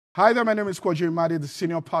Hi there, my name is Kwajiri Madi, the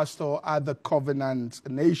senior pastor at the Covenant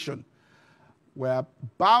Nation. We're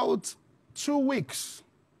about 2 weeks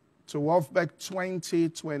to WOFBEC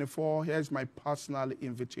 2024. Here's my personal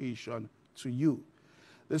invitation to you.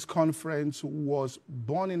 This conference was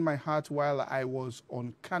born in my heart while I was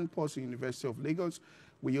on campus at University of Lagos.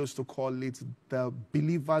 We used to call it the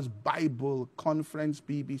Believers Bible Conference,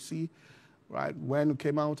 BBC. Right? When we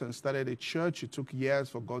came out and started a church, it took years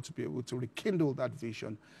for God to be able to rekindle that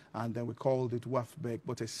vision. And then we called it WOFBEC,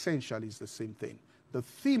 but essentially it's the same thing. The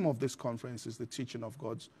theme of this conference is the teaching of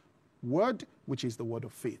God's word, which is the word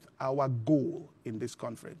of faith. Our goal in this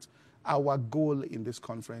conference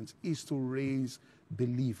is to raise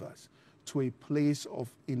believers to a place of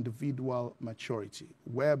individual maturity,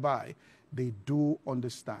 whereby they do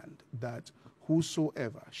understand that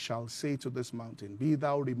whosoever shall say to this mountain, be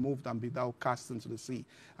thou removed and be thou cast into the sea,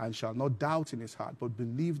 and shall not doubt in his heart, but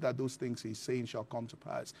believe that those things he is saying shall come to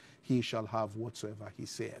pass, he shall have whatsoever he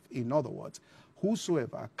saith. In other words,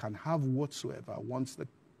 whosoever can have whatsoever once the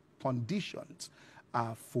conditions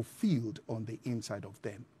are fulfilled on the inside of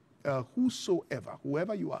them.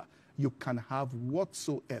 Whoever you are, you can have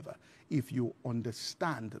whatsoever if you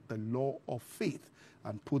understand the law of faith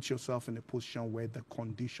and put yourself in a position where the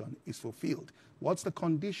condition is fulfilled. What's the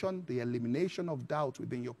condition? The elimination of doubt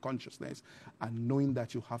within your consciousness and knowing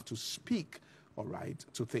that you have to speak, all right,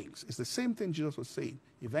 to things. It's the same thing Jesus was saying.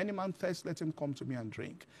 If any man thirst, let him come to me and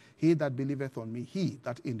drink. He that believeth on me, he,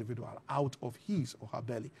 that individual, out of his or her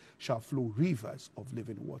belly shall flow rivers of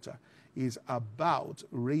living water. Is about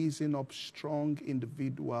raising up strong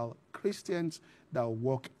individual Christians that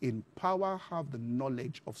walk in power, have the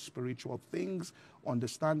knowledge of spiritual things,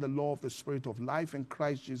 understand the law of the spirit of life in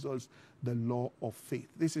Christ Jesus, the law of faith.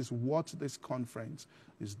 This is what this conference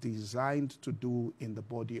is designed to do in the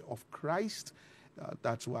body of Christ.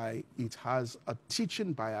 That's why it has a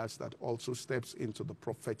teaching bias that also steps into the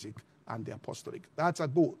prophetic and the apostolic. That's a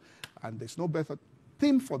goal. And there's no better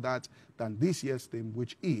theme for that than this year's theme,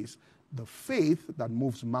 which is the faith that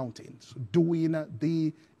moves mountains, doing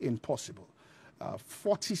the impossible.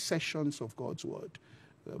 40 sessions of God's word.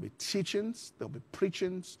 There'll be teachings, there'll be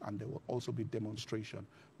preachings, and there will also be demonstration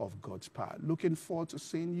of God's power. Looking forward to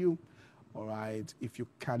seeing you. All right. If you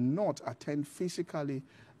cannot attend physically,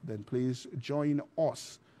 then please join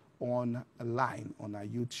us online on our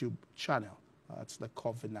YouTube channel. That's the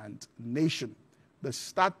Covenant Nation. The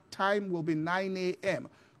start time will be 9 a.m.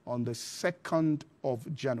 on the 2nd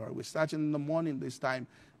of January. We're starting in the morning this time,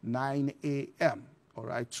 9 a.m. All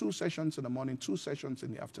right, 2 sessions in the morning, 2 sessions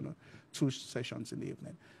in the afternoon, 2 sessions in the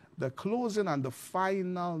evening. The closing and the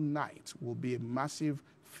final night will be a massive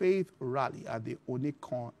faith rally at the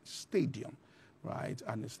Onikon Stadium, right?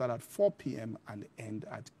 And it starts at 4 p.m. and end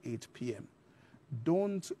at 8 p.m.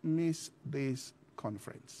 Don't miss this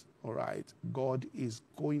conference, all right? God is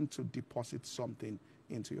going to deposit something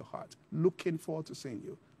into your heart. Looking forward to seeing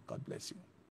you. God bless you.